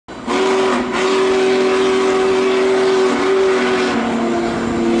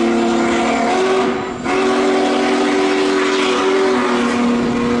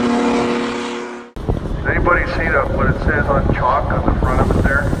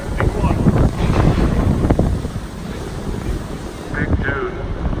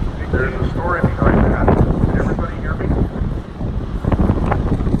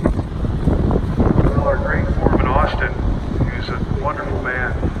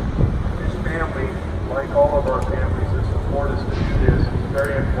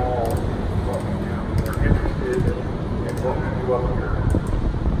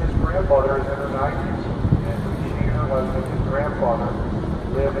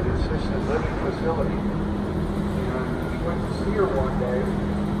facility. And he went to see her one day,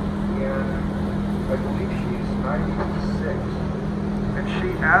 and I believe she's 96. And she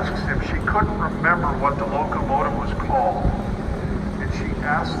asks him, she couldn't remember what the locomotive was called. And she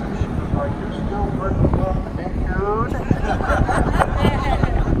asked him, she was like, "You're still working on the big dude?"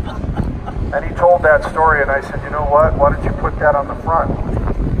 And he told that story, and I said, "You know what? Why don't you put that on the front?"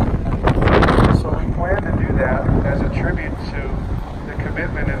 So we plan to do that as a tribute to the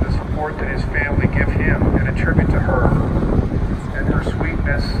commitment and the support that his family give him, and a tribute to her and her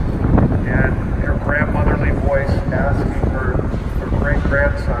sweetness and her grandmotherly voice asking her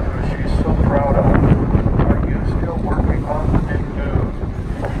great-grandson, who she's so proud of, "Are you still working on the big dude?"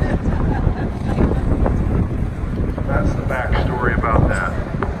 So that's the backstory about that.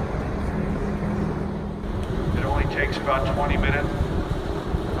 It only takes about 20 minutes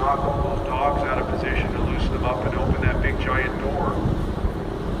to knock all those dogs out of position to loosen them up and open that big giant door.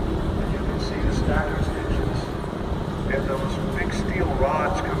 And you can see the stacker stitches and those big steel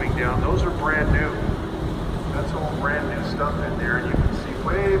rods coming down. Those are brand new. That's all brand new stuff in there. And you can see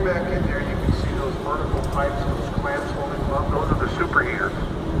way back in there, you can see those vertical pipes, those clamps holding them up. Those are the superheaters.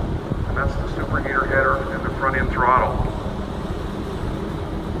 And that's the superheater header and the front end throttle.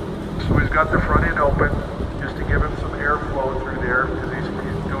 So he's got the front end open just to give him some airflow through there, because he's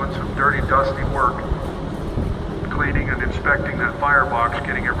doing some dirty, dusty work, cleaning and inspecting that firebox,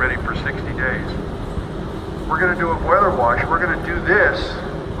 getting it ready for 60 days. We're going to do a boiler wash. We're going to do this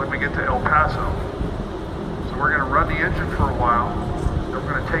when we get to El Paso. So we're going to run the engine for a while, then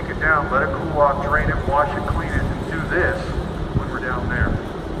we're going to take it down, let it cool off, drain it, wash it, clean it, and do this